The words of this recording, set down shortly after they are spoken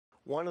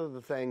One of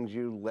the things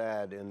you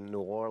led in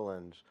New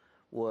Orleans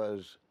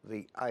was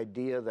the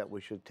idea that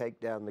we should take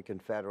down the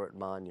Confederate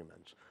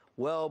monuments,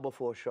 well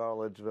before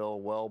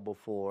Charlottesville, well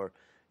before,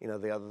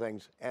 the other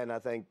things. And I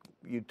think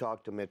you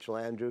talked to Mitch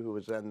Landrieu, who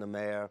was then the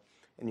mayor,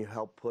 and you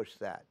helped push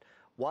that.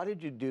 Why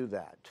did you do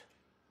that?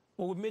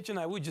 Well, with Mitch and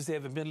I, we just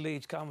have a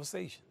middle-aged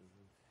conversation.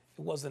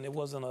 It wasn't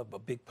a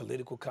big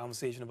political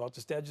conversation about the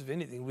statue. If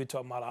anything, we were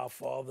talking about our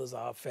fathers,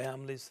 our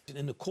families.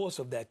 In the course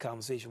of that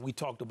conversation, we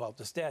talked about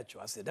the statue.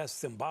 I said, that's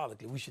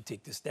symbolically, we should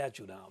take the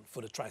statue down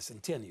for the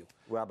tricentennial.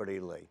 Robert E.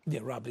 Lee. Yeah,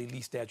 Robert E.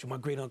 Lee statue. My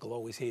great-uncle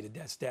always hated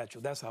that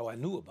statue. That's how I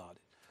knew about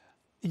it.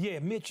 Yeah,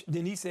 Mitch,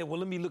 then he said, well,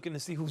 let me look in to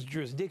see whose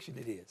jurisdiction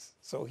it is.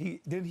 So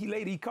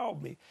later he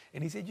called me,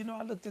 and he said,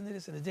 I looked into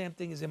this, and the damn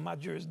thing is in my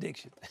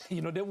jurisdiction.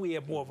 Then we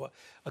had more of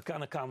a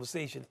kind of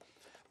conversation.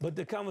 But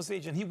the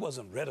conversation, he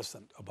wasn't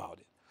reticent about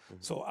it.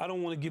 So I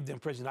don't want to give the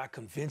impression I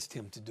convinced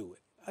him to do it.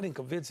 I didn't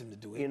convince him to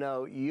do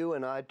it. You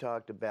and I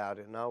talked about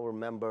it, and I'll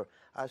remember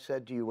I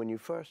said to you when you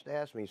first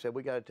asked me, you said,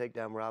 we got to take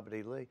down Robert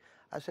E. Lee.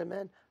 I said,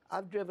 man,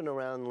 I've driven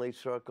around Lee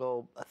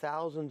Circle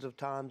thousands of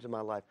times in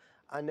my life.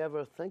 I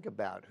never think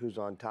about who's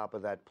on top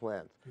of that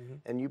plinth.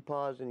 And you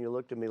paused and you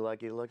looked at me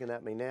like you're looking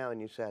at me now,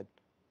 and you said,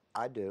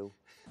 I do.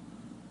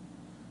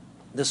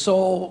 The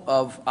soul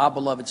of our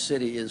beloved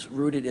city is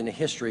rooted in a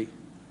history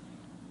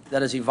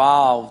that has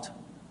evolved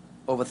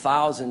over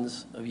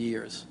thousands of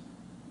years,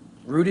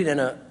 rooted in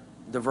a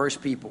diverse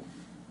people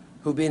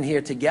who've been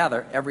here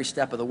together every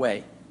step of the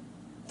way,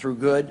 through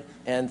good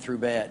and through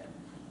bad.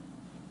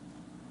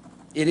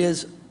 It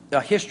is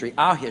a history,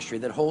 our history,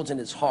 that holds in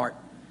its heart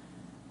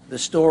the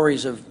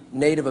stories of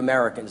Native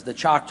Americans, the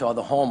Choctaw,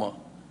 the Houma,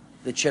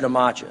 the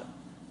Chitimacha,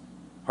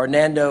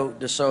 Hernando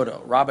de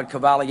Soto, Robert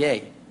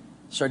Cavalier,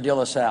 Sir de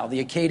La Salle, the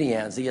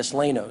Acadians, the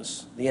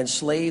Islanos, the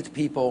enslaved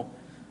people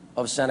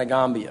of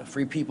Senegambia,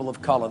 free people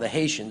of color, the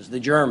Haitians, the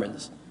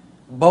Germans,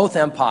 both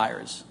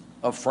empires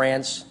of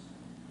France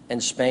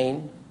and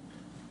Spain,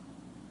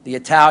 the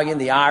Italian,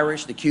 the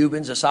Irish, the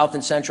Cubans, the South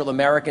and Central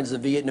Americans, the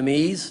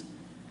Vietnamese,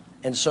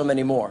 and so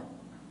many more.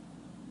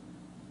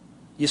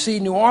 You see,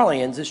 New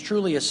Orleans is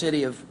truly a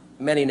city of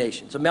many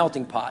nations, a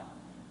melting pot,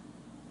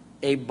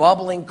 a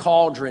bubbling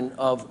cauldron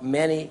of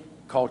many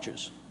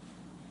cultures.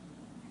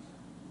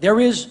 There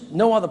is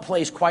no other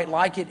place quite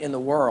like it in the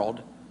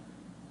world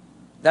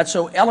that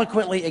so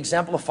eloquently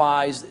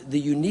exemplifies the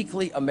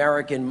uniquely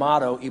American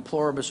motto, e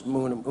pluribus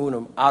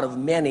unum, out of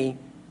many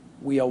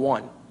we are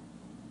one.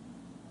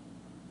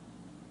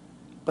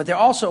 But there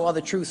are also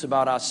other truths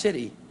about our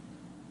city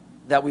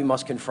that we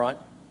must confront.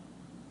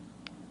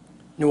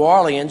 New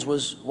Orleans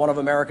was one of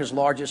America's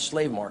largest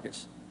slave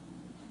markets,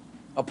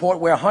 a port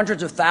where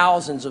hundreds of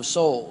thousands of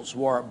souls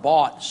were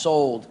bought,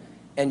 sold,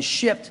 and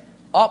shipped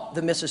up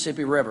the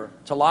Mississippi River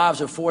to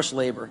lives of forced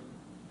labor,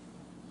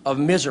 of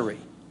misery,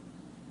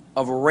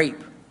 of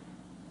rape,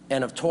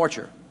 and of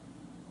torture.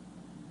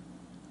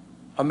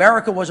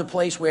 America was a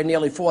place where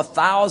nearly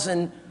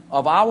 4,000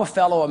 of our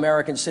fellow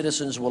American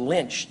citizens were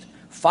lynched,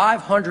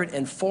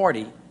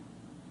 540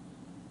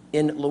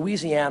 in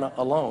Louisiana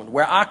alone,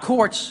 where our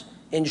courts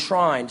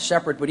enshrined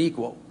separate but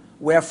equal,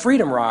 where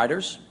freedom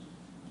riders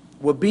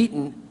were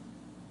beaten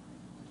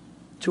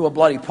to a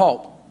bloody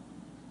pulp.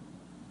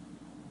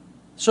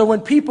 So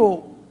when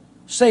people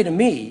say to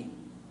me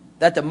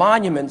that the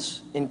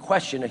monuments in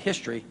question are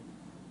history,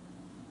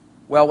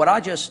 well, what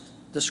I just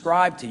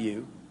described to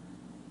you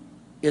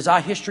is our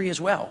history as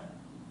well.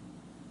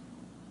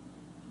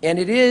 And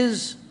it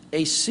is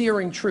a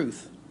searing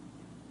truth.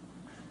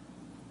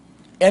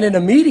 And it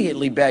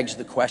immediately begs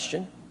the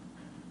question,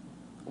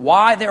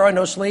 why there are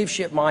no slave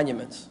ship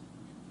monuments,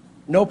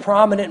 no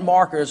prominent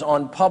markers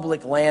on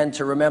public land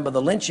to remember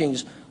the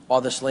lynchings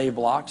or the slave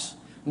blocks,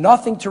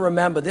 nothing to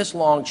remember this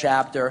long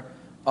chapter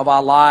of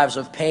our lives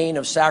of pain,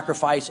 of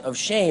sacrifice, of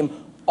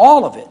shame,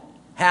 all of it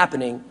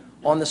happening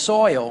on the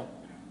soil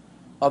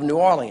of New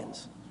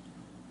Orleans.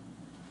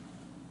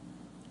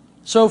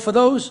 So for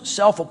those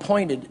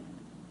self-appointed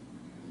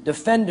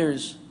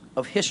defenders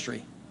of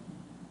history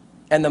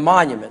and the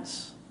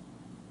monuments,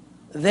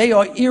 they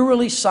are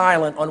eerily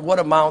silent on what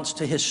amounts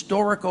to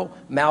historical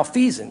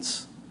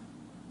malfeasance,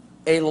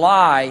 a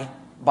lie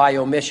by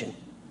omission.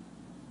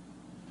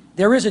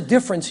 There is a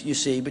difference, you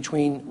see,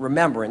 between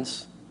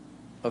remembrance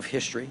of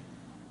history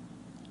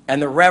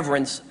and the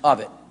reverence of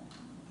it.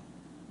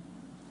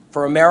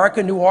 For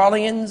America, New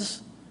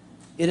Orleans,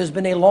 it has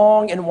been a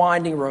long and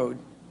winding road,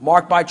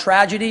 marked by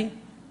tragedy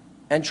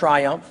and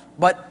triumph,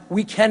 but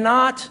we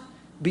cannot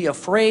be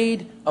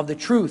afraid of the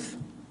truth.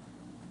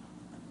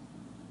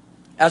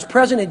 As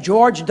President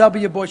George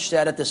W. Bush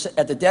said at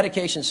the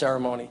dedication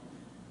ceremony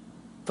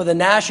for the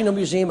National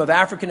Museum of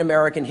African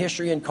American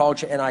History and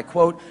Culture, and I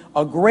quote,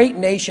 "A great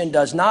nation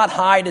does not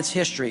hide its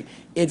history.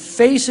 It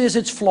faces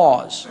its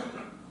flaws,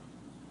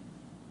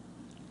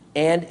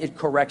 and it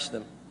corrects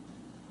them."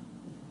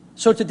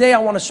 So today I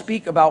want to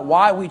speak about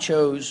why we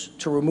chose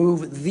to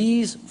remove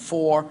these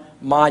 4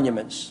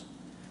 monuments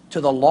to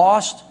the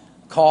lost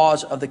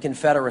cause of the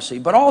Confederacy,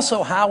 but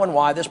also how and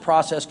why this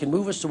process can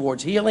move us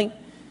towards healing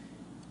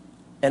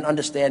and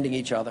understanding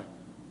each other.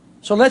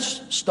 So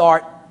let's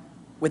start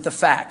with the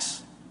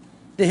facts.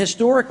 The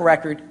historic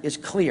record is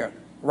clear.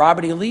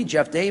 Robert E. Lee,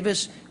 Jeff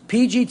Davis,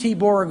 P.G.T.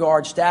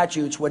 Beauregard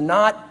statues were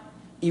not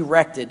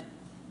erected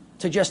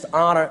to just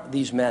honor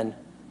these men,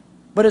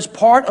 but as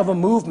part of a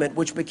movement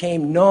which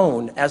became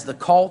known as the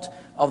cult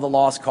of the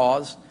lost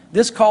cause.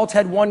 This cult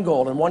had one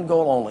goal and one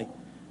goal only: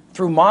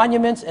 through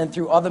monuments and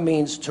through other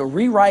means, to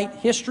rewrite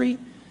history,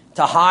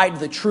 to hide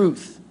the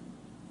truth,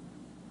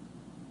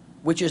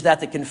 which is that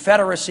the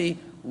Confederacy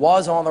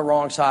was on the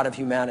wrong side of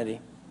humanity.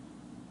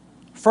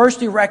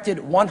 First erected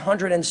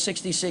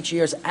 166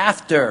 years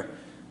after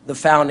the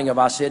founding of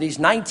our cities,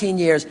 19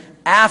 years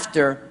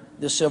after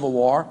the Civil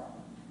War,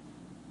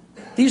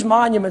 these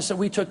monuments that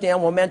we took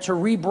down were meant to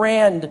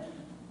rebrand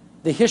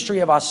the history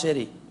of our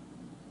city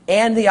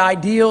and the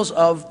ideals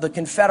of the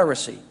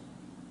Confederacy.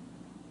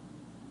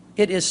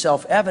 It is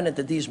self-evident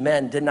that these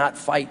men did not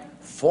fight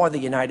for the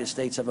United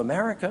States of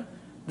America.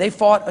 They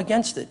fought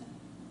against it.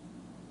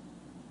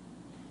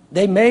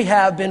 They may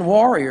have been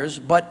warriors,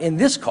 but in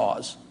this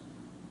cause,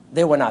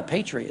 they were not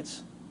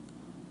patriots.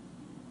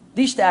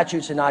 These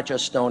statues are not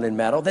just stone and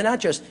metal. They're not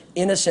just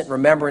innocent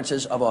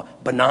remembrances of a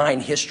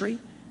benign history.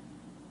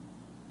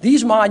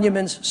 These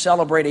monuments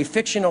celebrate a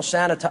fictional,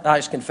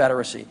 sanitized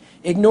Confederacy,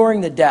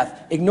 ignoring the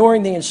death,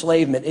 ignoring the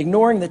enslavement,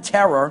 ignoring the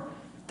terror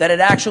that it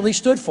actually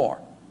stood for.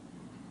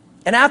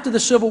 And after the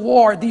Civil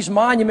War, these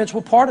monuments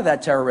were part of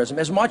that terrorism,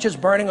 as much as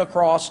burning a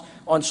cross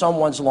on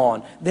someone's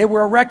lawn. They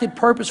were erected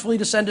purposefully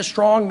to send a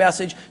strong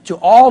message to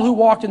all who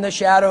walked in the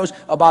shadows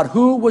about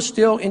who was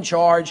still in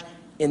charge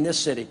in this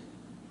city.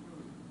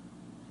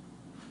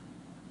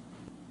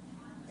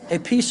 A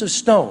piece of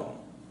stone,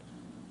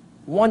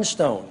 one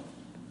stone,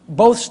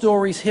 both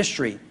stories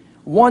history,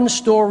 one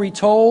story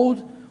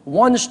told,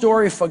 one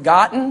story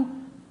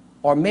forgotten,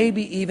 or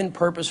maybe even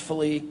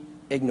purposefully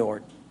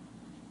ignored.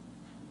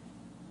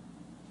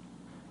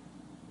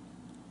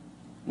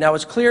 Now,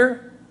 as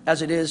clear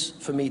as it is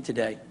for me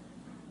today,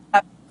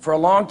 for a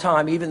long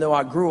time, even though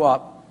I grew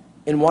up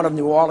in one of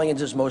New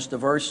Orleans' most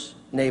diverse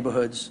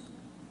neighborhoods,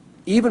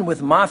 even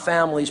with my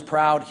family's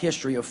proud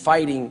history of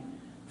fighting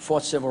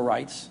for civil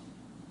rights,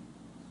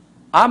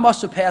 I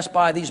must have passed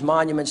by these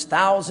monuments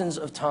thousands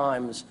of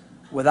times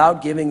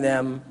without giving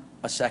them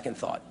a second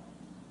thought.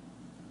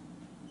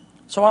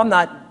 So I'm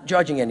not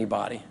judging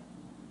anybody.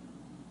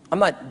 I'm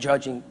not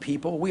judging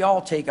people. We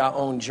all take our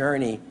own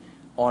journey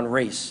on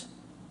race.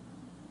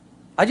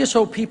 I just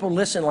hope people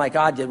listen like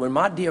I did when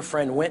my dear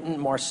friend Wynton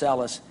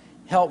Marsalis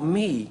helped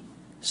me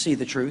see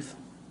the truth.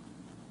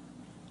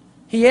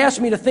 He asked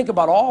me to think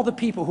about all the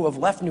people who have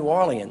left New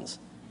Orleans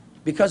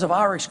because of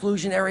our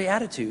exclusionary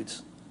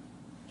attitudes.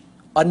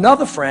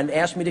 Another friend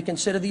asked me to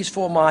consider these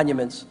four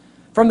monuments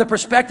from the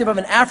perspective of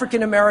an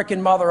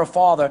African-American mother or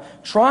father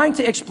trying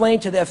to explain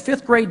to their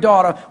fifth-grade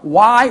daughter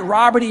why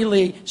Robert E.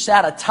 Lee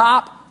sat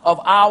atop of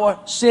our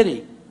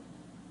city.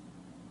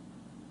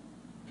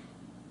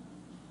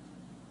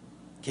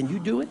 Can you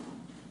do it?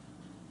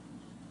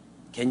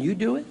 Can you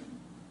do it?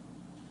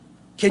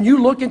 Can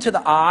you look into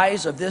the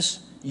eyes of this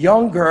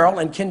young girl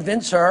and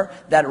convince her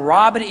that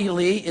Robert E.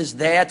 Lee is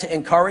there to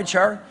encourage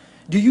her?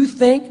 Do you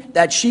think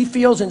that she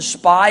feels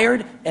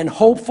inspired and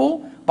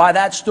hopeful by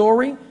that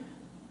story?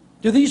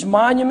 Do these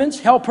monuments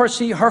help her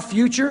see her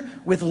future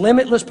with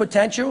limitless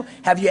potential?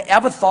 Have you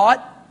ever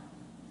thought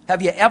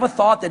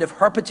that if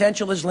her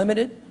potential is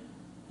limited,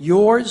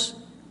 yours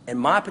and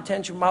my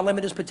potential, my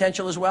limited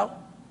potential as well?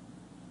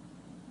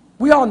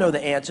 We all know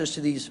the answers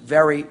to these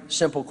very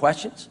simple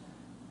questions.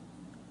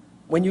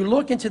 When you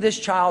look into this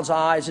child's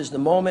eyes is the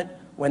moment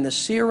when the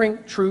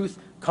searing truth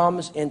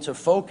comes into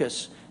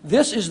focus.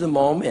 This is the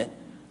moment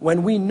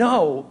when we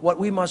know what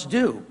we must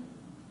do,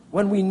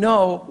 when we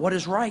know what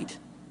is right.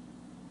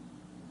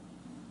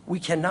 We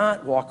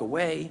cannot walk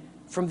away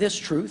from this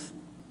truth.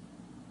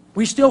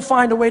 We still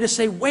find a way to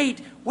say,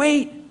 wait,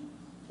 wait,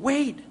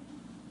 wait,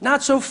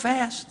 not so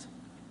fast.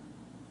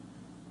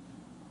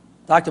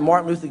 Dr.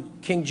 Martin Luther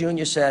King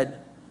Jr.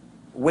 said,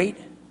 wait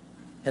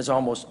has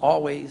almost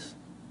always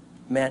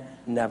meant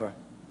never.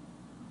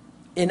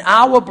 In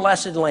our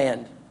blessed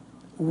land,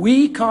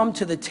 we come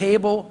to the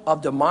table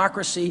of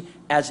democracy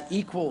as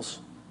equals.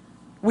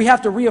 We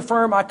have to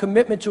reaffirm our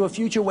commitment to a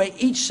future where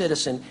each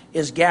citizen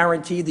is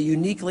guaranteed the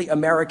uniquely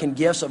American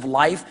gifts of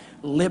life,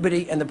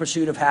 liberty, and the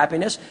pursuit of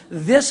happiness.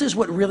 This is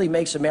what really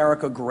makes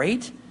America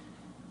great.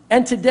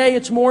 And today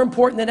it's more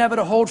important than ever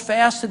to hold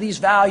fast to these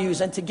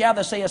values and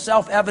together say a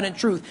self-evident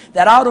truth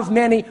that out of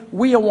many,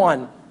 we are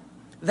one.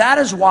 That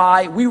is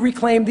why we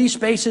reclaim these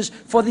spaces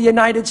for the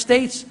United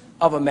States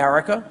of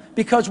America,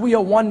 because we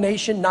are one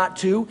nation, not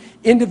two,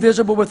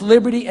 indivisible with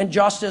liberty and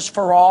justice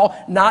for all,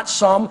 not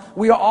some.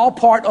 We are all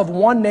part of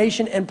one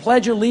nation and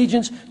pledge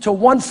allegiance to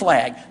one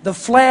flag, the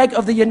flag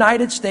of the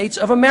United States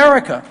of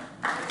America.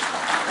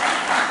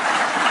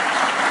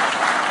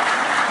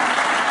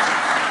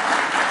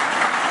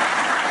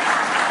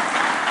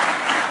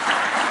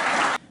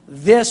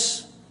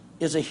 This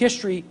is a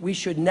history we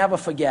should never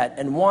forget,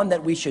 and one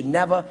that we should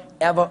never,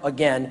 ever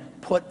again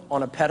put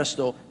on a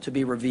pedestal to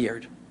be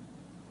revered.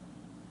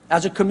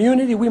 As a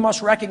community, we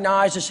must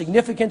recognize the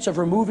significance of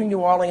removing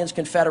New Orleans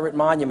Confederate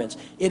monuments.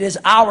 It is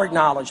our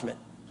acknowledgement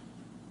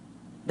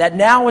that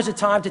now is a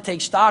time to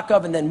take stock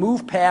of and then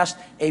move past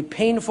a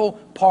painful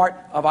part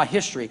of our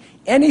history.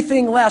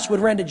 Anything less would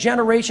render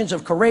generations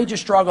of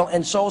courageous struggle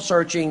and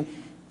soul-searching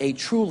a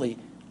truly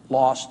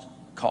lost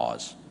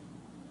cause.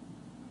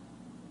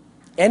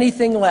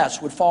 Anything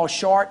less would fall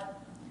short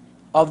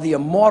of the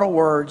immortal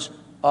words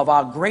of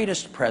our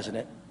greatest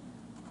president,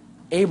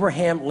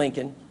 Abraham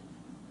Lincoln,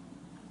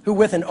 who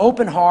with an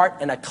open heart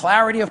and a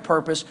clarity of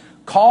purpose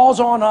calls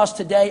on us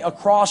today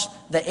across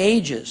the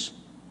ages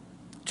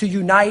to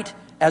unite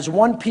as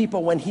one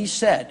people when he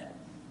said,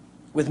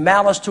 with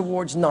malice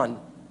towards none,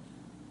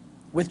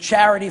 with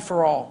charity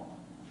for all,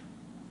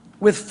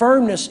 with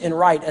firmness in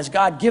right as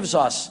God gives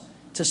us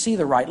to see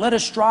the right. Let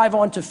us strive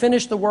on to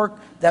finish the work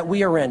that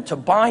we are in, to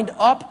bind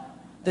up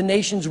the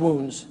nation's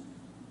wounds,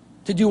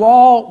 to do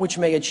all which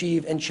may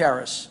achieve and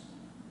cherish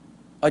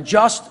a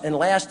just and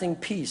lasting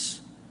peace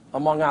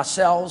among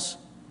ourselves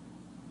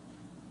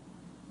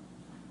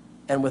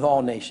and with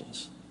all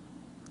nations.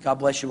 God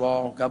bless you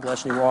all. God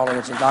bless New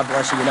Orleans, and God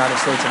bless the United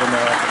States of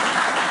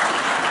America.